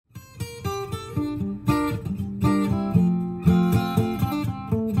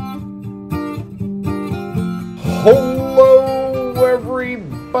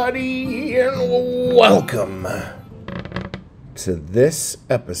Welcome to this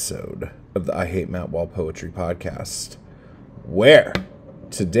episode of the I Hate Matt Wall Poetry Podcast, where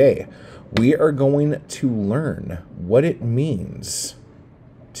today we are going to learn what it means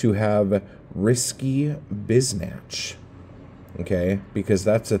to have risky BizNatch. Okay, because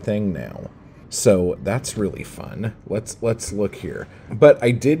that's a thing now. So that's really fun. Let's look here. But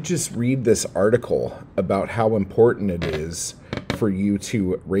I did just read this article about how important it is for you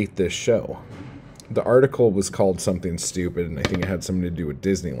to rate this show. The article was called something stupid, and I think it had something to do with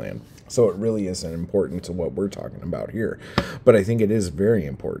Disneyland. So it really isn't important to what we're talking about here. But I think it is very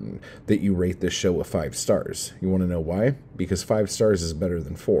important that you rate this show with 5 stars. You want to know why? Because 5 stars is better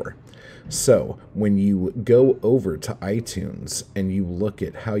than 4. So when you go over to iTunes and you look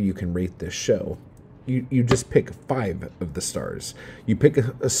at how you can rate this show, you just pick 5 of the stars. You pick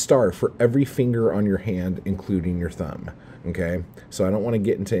a star for every finger on your hand, including your thumb. Okay? So I don't want to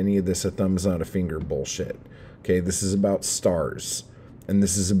get into any of this a thumbs not a finger bullshit. Okay? This is about stars. And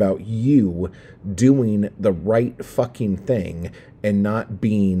this is about you doing the right fucking thing and not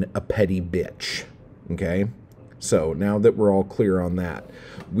being a petty bitch. Okay? So now that we're all clear on that,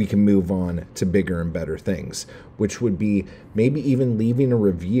 we can move on to bigger and better things, which would be maybe even leaving a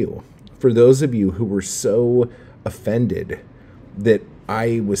review. For those of you who were so offended that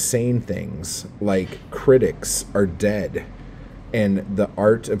I was saying things like critics are dead and the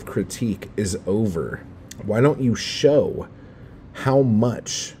art of critique is over, why don't you show how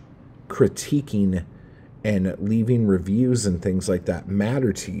much critiquing and leaving reviews and things like that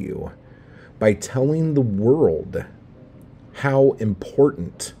matter to you by telling the world how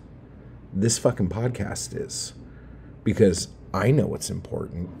important this fucking podcast is? Because I know it's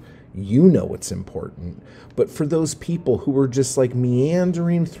important. You know it's important. But for those people who are just like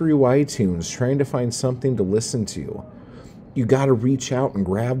meandering through iTunes trying to find something to listen to, you got to reach out and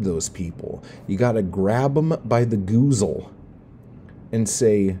grab those people. You got to grab them by the goozle and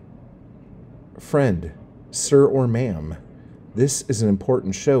say, friend, sir or ma'am, this is an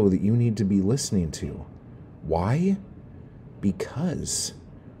important show that you need to be listening to. Why? Because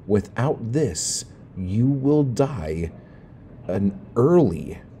without this, you will die an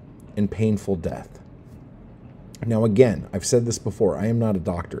early and painful death. Now, again, I've said this before. I am not a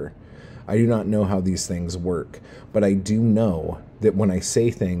doctor. I do not know how these things work. But I do know that when I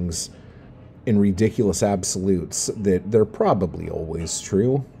say things in ridiculous absolutes, that they're probably always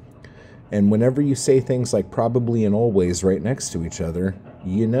true. And whenever you say things like probably and always right next to each other,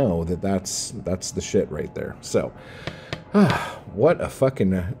 you know that that's the shit right there. So, what a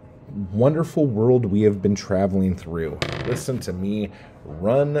fucking wonderful world we have been traveling through. Listen to me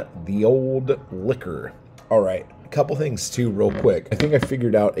run the old liquor. All right, a couple things too real quick. I think I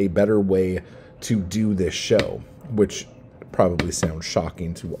figured out a better way to do this show, which probably sounds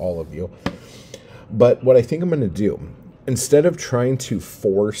shocking to all of you. But what I think I'm going to do, instead of trying to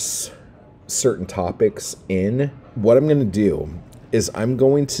force certain topics in, what I'm going to do is I'm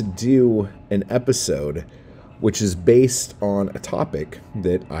going to do an episode which is based on a topic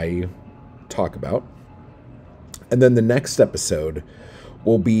that I talk about. And then the next episode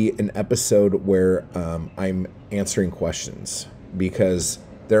will be an episode where I'm answering questions, because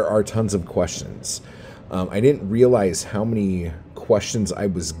there are tons of questions. I didn't realize how many questions I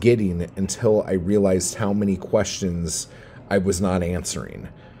was getting until I realized how many questions I was not answering.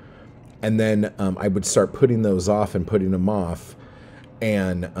 And then I would start putting those off and putting them off,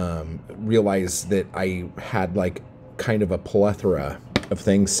 and realize that I had like kind of a plethora of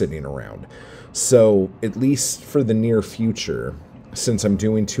things sitting around. So at least for the near future, since I'm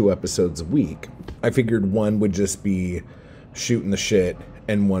doing 2 episodes a week, I figured one would just be shooting the shit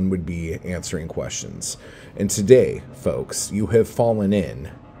and one would be answering questions. And today, folks, you have fallen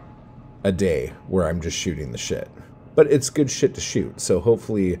in a day where I'm just shooting the shit. But it's good shit to shoot, so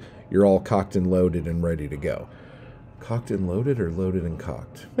hopefully you're all cocked and loaded and ready to go. Cocked and loaded or loaded and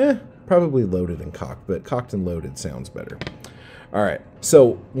cocked? Probably loaded and cocked, but cocked and loaded sounds better. All right,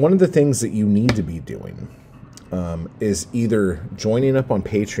 so one of the things that you need to be doing is either joining up on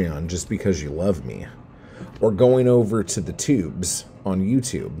Patreon just because you love me, or going over to the tubes on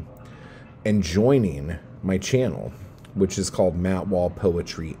YouTube and joining my channel, which is called Matt Wall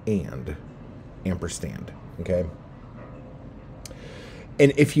Poetry and ampersand, okay?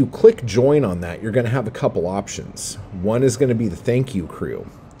 And if you click join on that, you're going to have a couple options. One is going to be the thank you crew.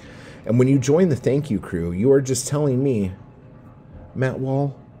 And when you join the thank you crew, you are just telling me, Matt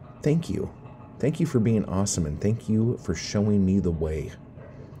Wall, thank you. Thank you for being awesome, and thank you for showing me the way.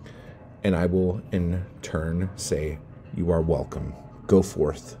 And I will, in turn, say, you are welcome. Go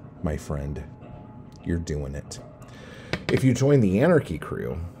forth, my friend. You're doing it. If you join the Anarchy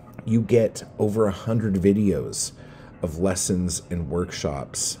crew, You get over 100 videos of lessons and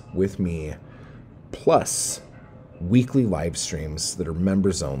workshops with me, plus weekly live streams that are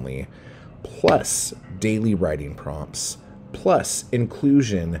members only, plus daily writing prompts, plus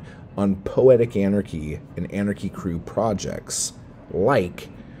inclusion on Poetic Anarchy and Anarchy Crew projects like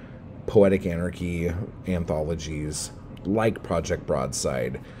Poetic Anarchy anthologies, like Project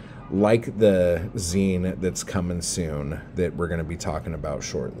Broadside, like the zine that's coming soon that we're going to be talking about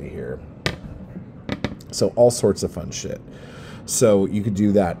shortly here. So all sorts of fun shit. So you could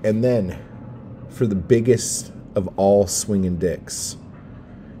do that. And then for the biggest of all swinging dicks,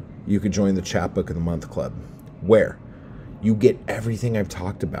 you could join the Chapbook of the Month Club, where you get everything I've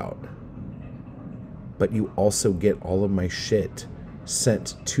talked about, but you also get all of my shit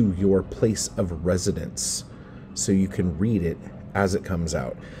sent to your place of residence so you can read it as it comes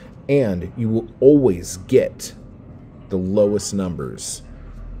out. And you will always get the lowest numbers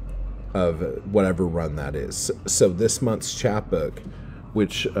of whatever run that is. So this month's chapbook,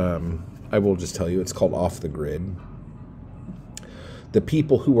 which I will just tell you, it's called Off the Grid. The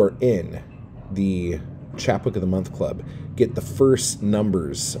people who are in the Chapbook of the Month Club get the first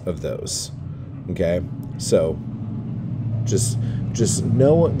numbers of those. Okay? So just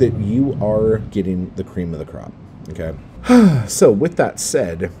know that you are getting the cream of the crop. Okay? So with that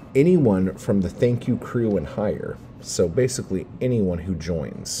said, anyone from the Thank You Crew and higher, so basically anyone who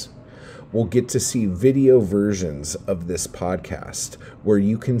joins, will get to see video versions of this podcast where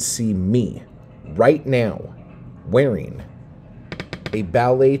you can see me right now wearing a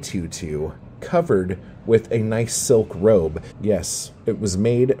ballet tutu covered with a nice silk robe. Yes, it was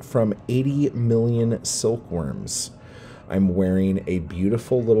made from 80 million silkworms. I'm wearing a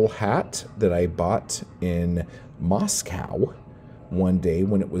beautiful little hat that I bought in Moscow one day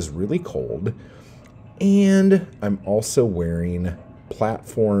when it was really cold. And I'm also wearing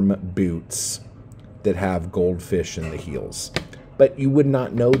platform boots that have goldfish in the heels. But you would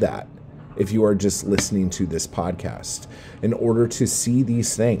not know that if you are just listening to this podcast. In order to see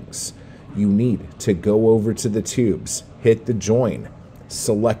these things, you need to go over to the tubes, hit the join,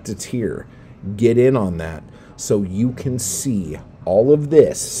 select a tier, get in on that so you can see all of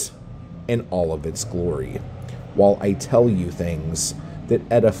this in all of its glory while I tell you things that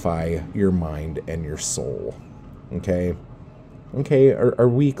edify your mind and your soul. Okay? Okay, are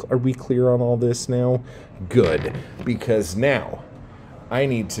we clear on all this now? Good, because now I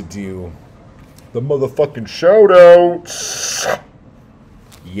need to do the motherfucking shout-outs.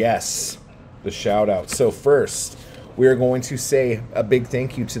 Yes, the shout-out. So first, we are going to say a big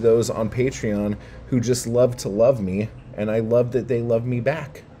thank you to those on Patreon who just love to love me, and I love that they love me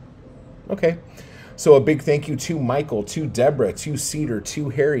back. Okay. So a big thank you to Michael, to Deborah, to Cedar, to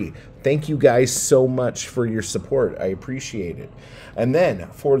Harry. Thank you guys so much for your support. I appreciate it. And then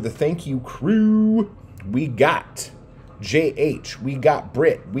for the thank you crew, we got JH, we got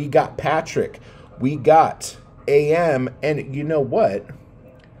Britt, we got Patrick, we got AM. And you know what?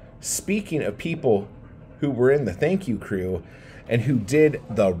 Speaking of people who were in the thank you crew and who did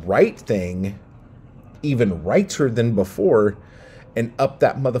the right thing, even righter than before, and up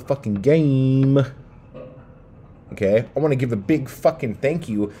that motherfucking game. Okay, I want to give a big fucking thank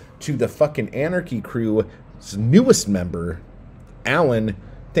you to the fucking Anarchy Crew's newest member, Alan.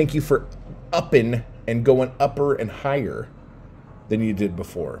 Thank you for upping and going upper and higher than you did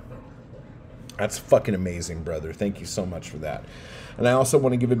before. That's fucking amazing, brother. Thank you so much for that. And I also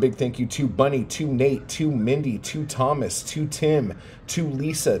want to give a big thank you to Bunny, to Nate, to Mindy, to Thomas, to Tim, to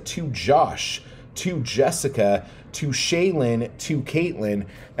Lisa, to Josh, to Jessica, to Shaylin, to Caitlin,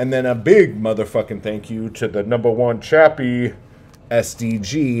 and then a big motherfucking thank you to the #1 chappie,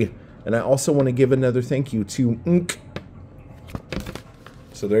 SDG. And I also want to give another thank you to Nk.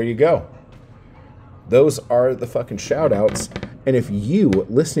 So there you go. Those are the fucking shout outs. And if you,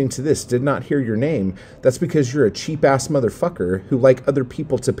 listening to this, did not hear your name, that's because you're a cheap-ass motherfucker who like other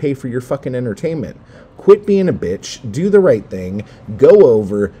people to pay for your fucking entertainment. Quit being a bitch, do the right thing, go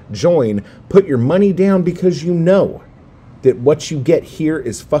over, join, put your money down because you know that what you get here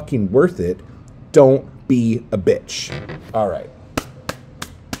is fucking worth it. Don't be a bitch. All right.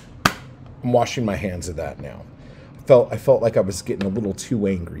 I'm washing my hands of that now. I felt like I was getting a little too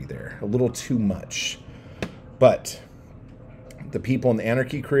angry there, a little too much. But the people in the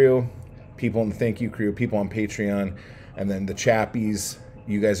Anarchy Crew, people in the Thank You Crew, people on Patreon, and then the Chappies,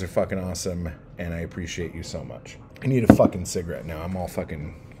 you guys are fucking awesome, and I appreciate you so much. I need a fucking cigarette now. I'm all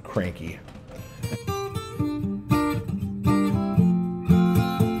fucking cranky.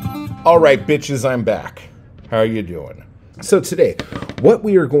 All right, bitches, I'm back. How are you doing? So today, what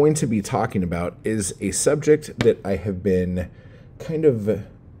we are going to be talking about is a subject that I have been kind of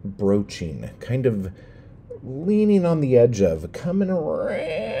broaching, kind of leaning on the edge of coming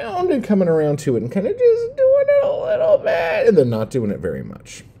around to it and kind of just doing it a little bit and then not doing it very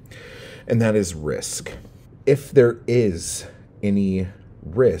much. And that is risk. If there is any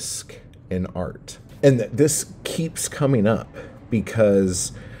risk in art, and this keeps coming up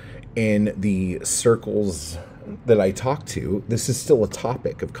because in the circles that I talk to, this is still a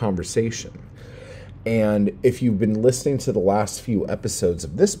topic of conversation. And if you've been listening to the last few episodes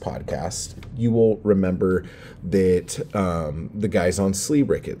of this podcast, you will remember that the guys on Slee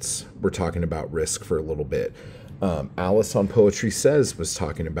Ricketts were talking about risk for a little bit. Alice on Poetry Says was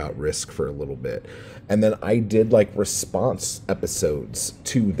talking about risk for a little bit. And then I did like response episodes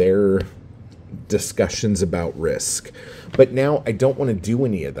to their discussions about risk. But now I don't want to do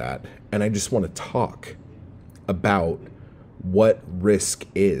any of that. And I just want to talk about what risk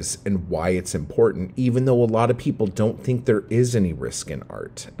is and why it's important, even though a lot of people don't think there is any risk in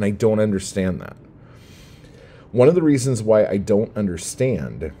art. And I don't understand that. One of the reasons why I don't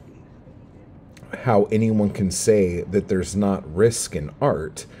understand how anyone can say that there's not risk in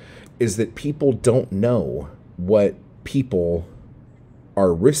art is that people don't know what people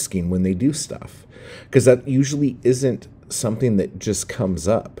are risking when they do stuff. Because that usually isn't something that just comes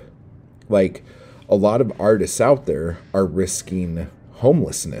up. Like, a lot of artists out there are risking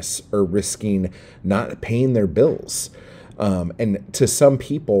homelessness or risking not paying their bills. And to some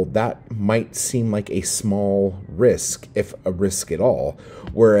people, that might seem like a small risk, if a risk at all,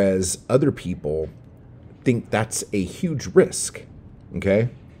 whereas other people think that's a huge risk. Okay?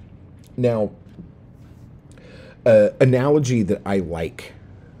 Now, analogy that I like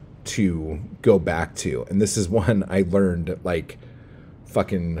to go back to, and this is one I learned like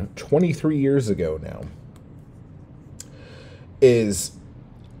fucking 23 years ago now, is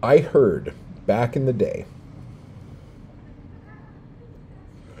I heard back in the day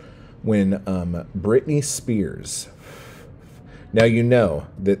when Brittney Spears, now you know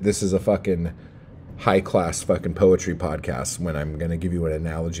that this is a fucking high-class fucking poetry podcast when I'm going to give you an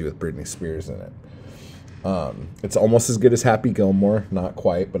analogy with Brittney Spears in it. It's almost as good as Happy Gilmore, not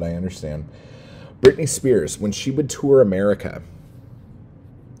quite, but I understand. Brittney Spears, when she would tour America,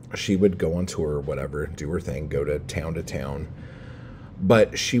 she would go on tour or whatever, do her thing, go to town,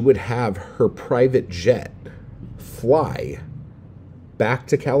 but she would have her private jet fly back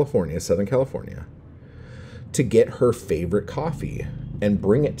to California, Southern California, to get her favorite coffee and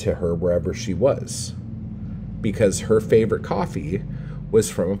bring it to her wherever she was, because her favorite coffee was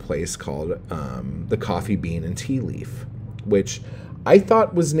from a place called the Coffee Bean and Tea Leaf, which I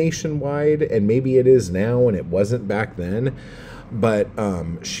thought was nationwide, and maybe it is now, and it wasn't back then. But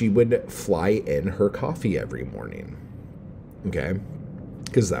she would fly in her coffee every morning, okay?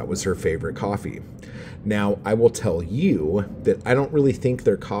 Because that was her favorite coffee. Now, I will tell you that I don't really think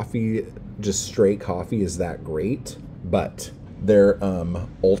their coffee, just straight coffee, is that great. But their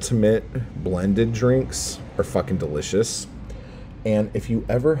ultimate blended drinks are fucking delicious. And if you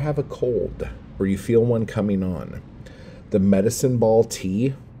ever have a cold or you feel one coming on, the medicine ball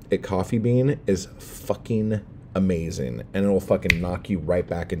tea at Coffee Bean is fucking amazing, and it'll fucking knock you right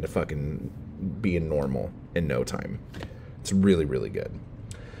back into fucking being normal in no time. It's really, really good.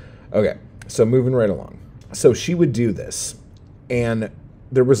 Okay, so moving right along. So she would do this, and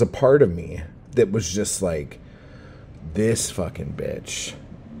there was a part of me that was just like, this fucking bitch.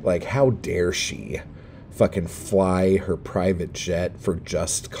 Like, how dare she fucking fly her private jet for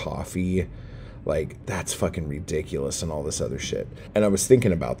just coffee? Like, that's fucking ridiculous and all this other shit. And I was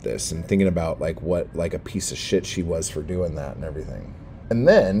thinking about this and thinking about like what like a piece of shit she was for doing that and everything. And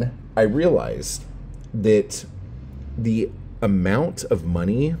then I realized that the amount of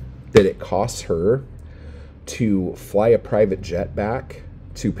money that it costs her to fly a private jet back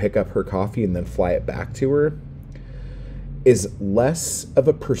to pick up her coffee and then fly it back to her is less of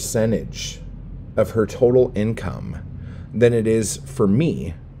a percentage of her total income than it is for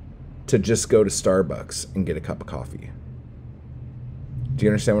me to just go to Starbucks and get a cup of coffee. Do you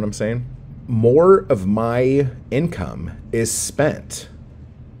understand what I'm saying? More of my income is spent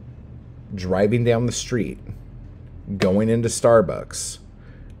driving down the street, going into Starbucks,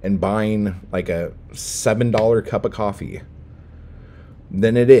 and buying like a $7 cup of coffee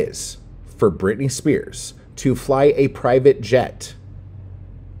than it is for Brittney Spears to fly a private jet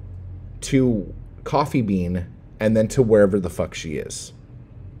to Coffee Bean and then to wherever the fuck she is.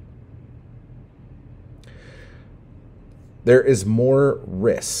 There is more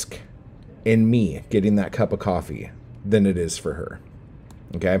risk in me getting that cup of coffee than it is for her.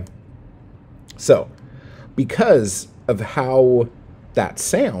 Okay? So, because of how that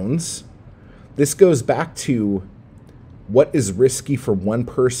sounds, this goes back to what is risky for one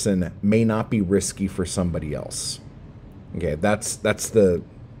person may not be risky for somebody else. Okay, that's the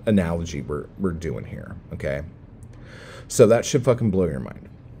analogy we're doing here, okay? So that should fucking blow your mind.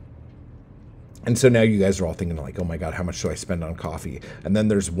 And so now you guys are all thinking like, oh my God, how much do I spend on coffee? And then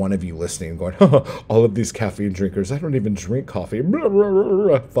there's one of you listening going, all of these caffeine drinkers, I don't even drink coffee.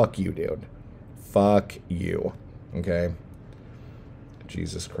 Fuck you, dude. Fuck you. Okay?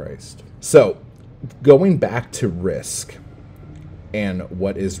 Jesus Christ. So going back to risk and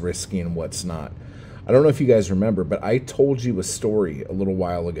what is risky and what's not. I don't know if you guys remember, but I told you a story a little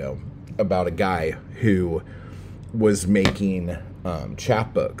while ago about a guy who was making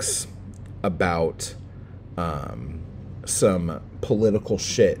chapbooks about some political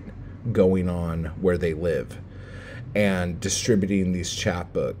shit going on where they live, and distributing these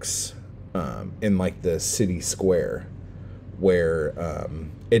chapbooks in like the city square, where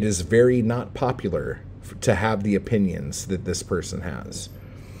it is very not popular to have the opinions that this person has.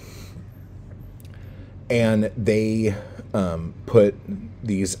 And they put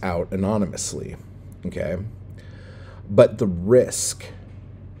these out anonymously, okay? But the risk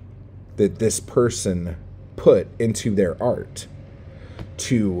that this person put into their art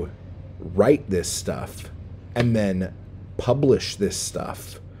to write this stuff and then publish this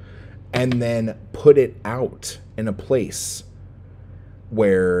stuff and then put it out in a place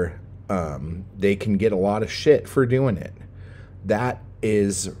where they can get a lot of shit for doing it. That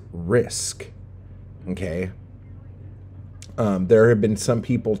is risk, okay? There have been some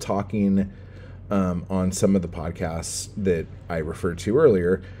people talking on some of the podcasts that I referred to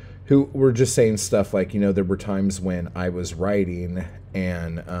earlier who were just saying stuff like, you know, there were times when I was writing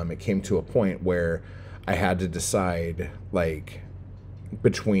and it came to a point where I had to decide, like,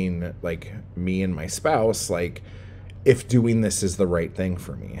 between, like, me and my spouse, like, if doing this is the right thing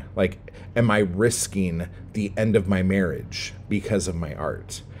for me. Like, am I risking the end of my marriage because of my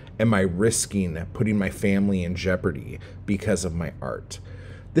art? Am I risking putting my family in jeopardy because of my art?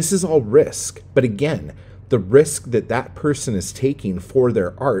 This is all risk. But again, the risk that that person is taking for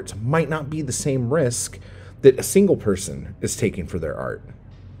their art might not be the same risk that a single person is taking for their art.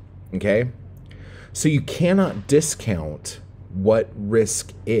 Okay? So you cannot discount what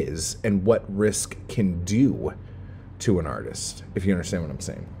risk is and what risk can do to an artist, if you understand what I'm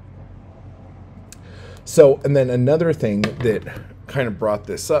saying. So, and then another thing that kind of brought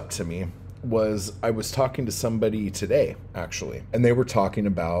this up to me was I was talking to somebody today, actually, and they were talking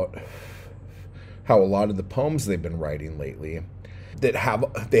about how a lot of the poems they've been writing lately that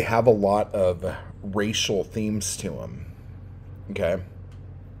have a lot of racial themes to them. Okay?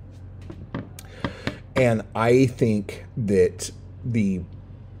 And I think that the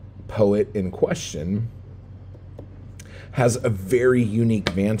poet in question has a very unique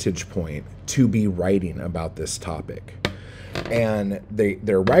vantage point to be writing about this topic. And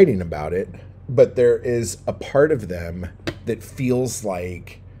they're writing about it, but there is a part of them that feels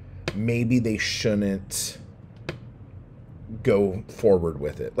like maybe they shouldn't go forward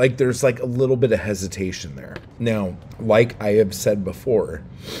with it. Like there's like a little bit of hesitation there. Now, like I have said before,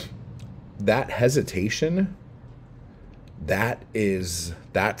 that hesitation, that's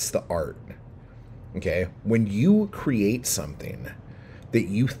the art. Okay? When you create something that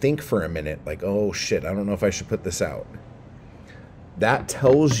you think for a minute, like, oh shit, I don't know if I should put this out. That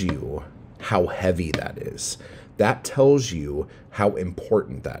tells you how heavy that is. That tells you how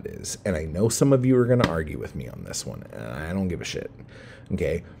important that is. And I know some of you are going to argue with me on this one, and I don't give a shit.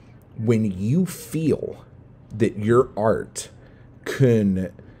 Okay? When you feel that your art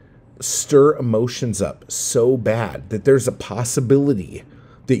can stir emotions up so bad that there's a possibility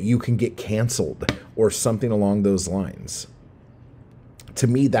that you can get canceled or something along those lines, to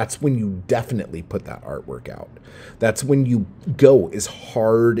me, that's when you definitely put that artwork out. That's when you go as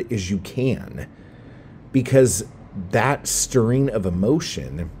hard as you can, because that stirring of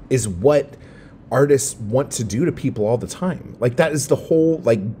emotion is what artists want to do to people all the time. Like that is the whole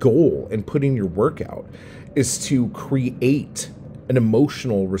like goal in putting your work out, is to create an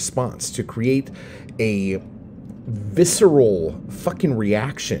emotional response, to create a visceral fucking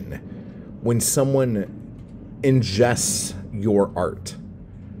reaction when someone ingests your art.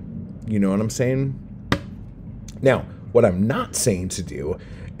 You know what I'm saying? Now, what I'm not saying to do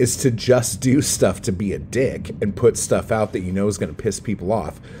is to just do stuff to be a dick and put stuff out that you know is going to piss people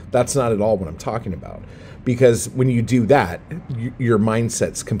off. That's not at all what I'm talking about. Because when you do that, your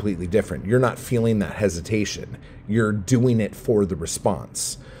mindset's completely different. You're not feeling that hesitation. You're doing it for the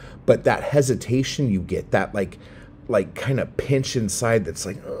response. But that hesitation you get, that like kind of pinch inside that's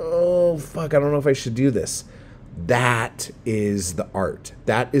like, oh, fuck, I don't know if I should do this. That is the art.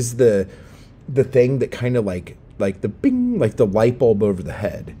 That is the thing that kind of like like the bing, like the light bulb over the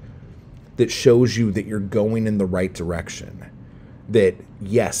head that shows you that you're going in the right direction. That,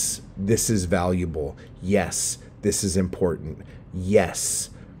 yes, this is valuable. Yes, this is important. Yes,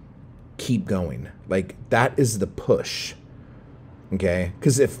 keep going. Like, that is the push. Okay?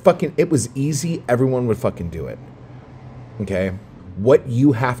 Because if it was easy, everyone would fucking do it. Okay? What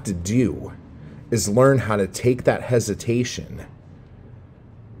you have to do is learn how to take that hesitation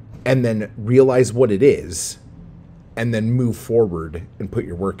and then realize what it is and then move forward and put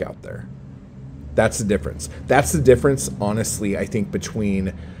your work out there. That's the difference. That's the difference, honestly, I think,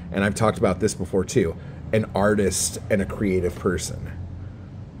 between, and I've talked about this before too, an artist and a creative person.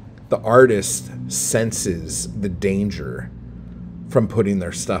 The artist senses the danger from putting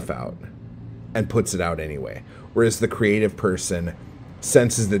their stuff out and puts it out anyway. Whereas the creative person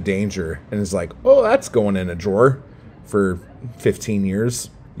senses the danger and is like, oh, that's going in a drawer for 15 years,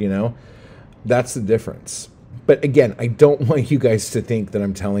 you know? That's the difference. But again, I don't want you guys to think that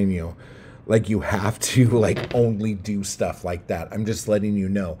I'm telling you, like, you have to, like, only do stuff like that. I'm just letting you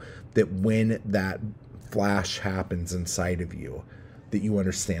know that when that flash happens inside of you, that you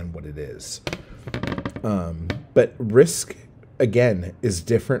understand what it is. But risk, again, is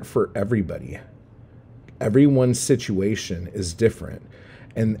different for everybody. Everyone's situation is different.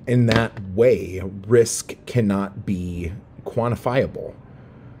 And in that way, risk cannot be quantifiable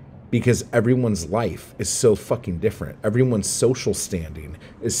because everyone's life is so fucking different. Everyone's social standing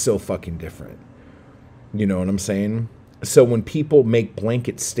is so fucking different. You know what I'm saying? So when people make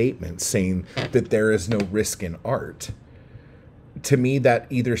blanket statements saying that there is no risk in art, to me, that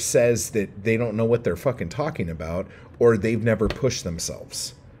either says that they don't know what they're fucking talking about or they've never pushed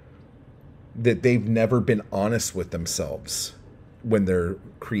themselves. That they've never been honest with themselves when they're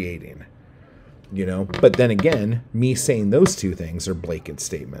creating, you know? But then again, me saying those two things are blanket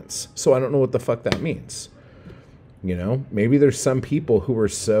statements. So I don't know what the fuck that means. You know, maybe there's some people who are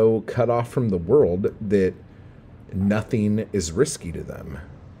so cut off from the world that nothing is risky to them.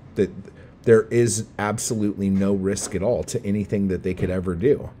 That there is absolutely no risk at all to anything that they could ever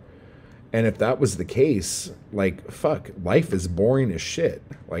do. And if that was the case, like, fuck, life is boring as shit.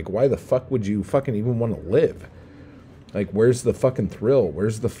 Like, why the fuck would you fucking even want to live? Like, where's the fucking thrill?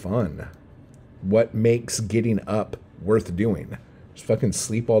 Where's the fun? What makes getting up worth doing? Just fucking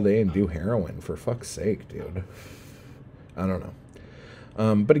sleep all day and do heroin, for fuck's sake, dude. I don't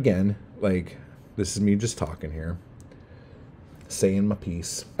know. But again, like, this is me just talking here, saying my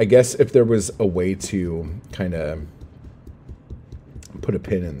piece. I guess if there was a way to kind of put a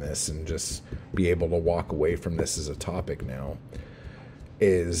pin in this and just be able to walk away from this as a topic now,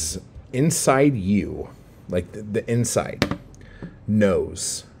 is inside you, like the inside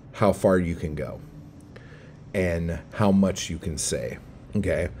knows how far you can go and how much you can say.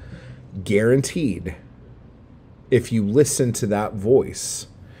 Okay? Guaranteed, if you listen to that voice,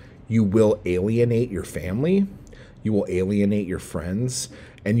 you will alienate your family, you will alienate your friends,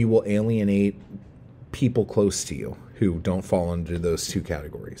 and you will alienate people close to you who don't fall into those two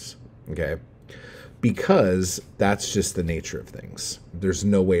categories. Okay? Because that's just the nature of things. There's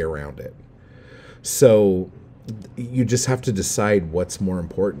no way around it. So you just have to decide what's more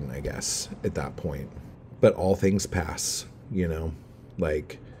important, I guess, at that point. But all things pass, you know?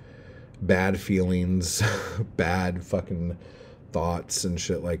 Like, bad feelings, bad fucking thoughts and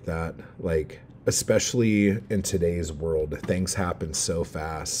shit like that. Like, especially in today's world, things happen so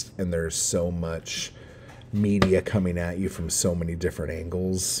fast and there's so much media coming at you from so many different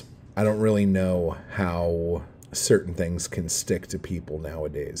angles. I don't really know how certain things can stick to people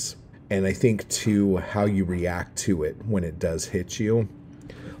nowadays. And I think, too, how you react to it when it does hit you,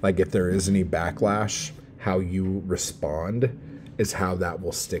 like if there is any backlash, how you respond is how that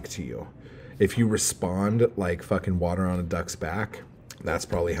will stick to you. If you respond like fucking water on a duck's back, that's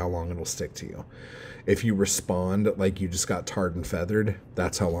probably how long it'll stick to you. If you respond like you just got tarred and feathered,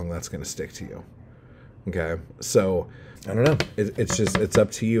 that's how long that's going to stick to you. Okay? So, I don't know. It's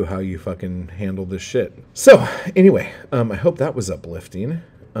up to you how you fucking handle this shit. So, anyway, I hope that was uplifting.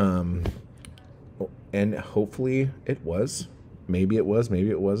 And hopefully it was. Maybe it was, maybe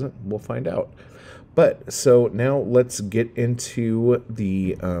it wasn't. We'll find out. But, so now let's get into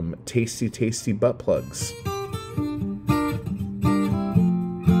the tasty butt plugs.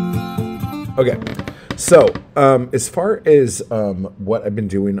 Okay, so as far as what I've been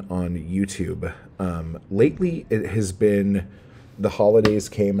doing on YouTube, lately it has been, the holidays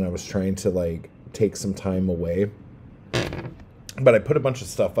came and I was trying to like take some time away, but I put a bunch of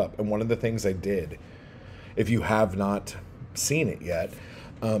stuff up. And one of the things I did, if you have not seen it yet,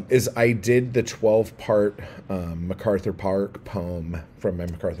 is I did the 12-part MacArthur Park poem from my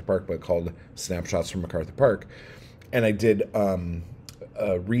MacArthur Park book called Snapshots from MacArthur Park. And I did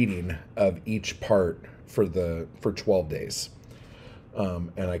a reading of each part for 12 days.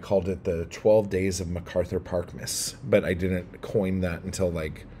 And I called it the 12 Days of MacArthur Parkmas. But I didn't coin that until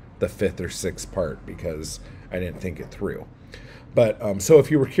like the 5th or 6th part because I didn't think it through. But so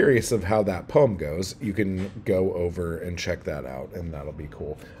if you were curious of how that poem goes, you can go over and check that out, and that'll be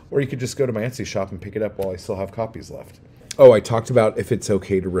cool. Or you could just go to my Etsy shop and pick it up while I still have copies left. Oh, I talked about if it's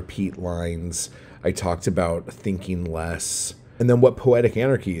okay to repeat lines. I talked about thinking less. And then what Poetic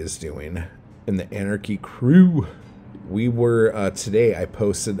Anarchy is doing. And the Anarchy crew. We were, today I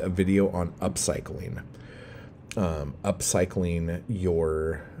posted a video on upcycling. Upcycling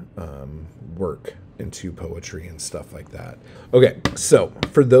your work into poetry and stuff like that. Okay, so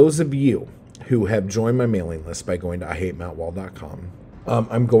for those of you who have joined my mailing list by going to IHateMattWall.com,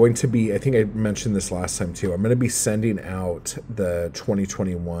 I'm going to be, I think I mentioned this last time too, I'm going to be sending out the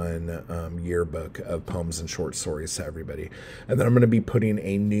 2021 yearbook of poems and short stories to everybody. And then I'm going to be putting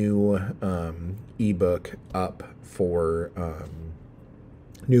a new ebook up for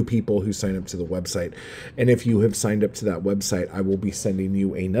new people who sign up to the website. And if you have signed up to that website, I will be sending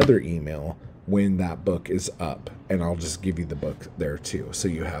you another email when that book is up, and I'll just give you the book there too, so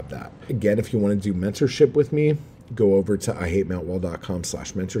you have that. Again, if you want to do mentorship with me, go over to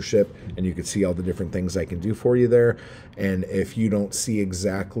IHateMattWall.com/mentorship, and you can see all the different things I can do for you there. And if you don't see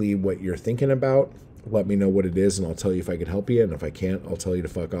exactly what you're thinking about, let me know what it is, and I'll tell you if I can help you. And if I can't, I'll tell you to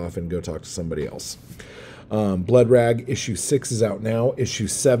fuck off and go talk to somebody else. Blood Rag issue 6 is out now. Issue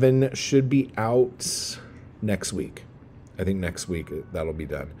 7 should be out next week. I think next week that'll be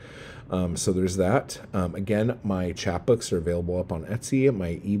done. So there's that. Again, my chapbooks are available up on Etsy.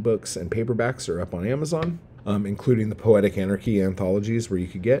 My ebooks and paperbacks are up on Amazon, including the Poetic Anarchy anthologies where you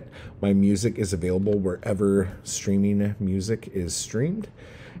could get. My music is available wherever streaming music is streamed.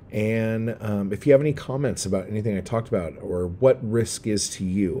 And if you have any comments about anything I talked about or what risk is to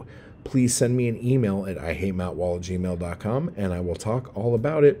you, please send me an email at IHateMattWall@gmail.com, and I will talk all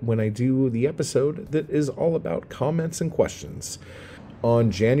about it when I do the episode that is all about comments and questions on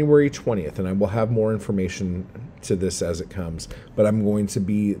January 20th. And I will have more information to this as it comes, but I'm going to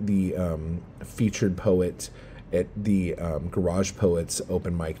be the featured poet at the Garage Poets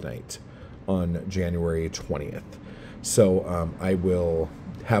open mic night on January 20th. So I will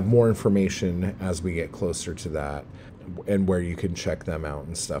have more information as we get closer to that, and where you can check them out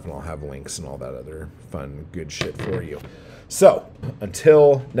and stuff, and I'll have links and all that other fun, good shit for you. So,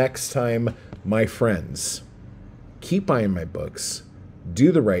 until next time, my friends, keep buying my books,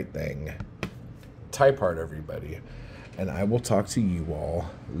 do the right thing, type hard, everybody, and I will talk to you all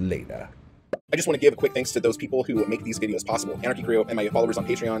later. I just want to give a quick thanks to those people who make these videos possible. Anarchy Crew and my followers on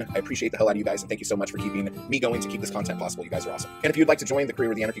Patreon. I appreciate the hell out of you guys. Thank you so much for keeping me going to keep this content possible. You guys are awesome. And if you'd like to join the crew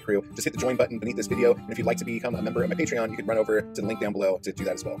or the Anarchy Crew, just hit the join button beneath this video. And if you'd like to become a member of my Patreon, you can run over to the link down below to do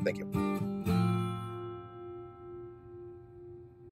that as well. Thank you.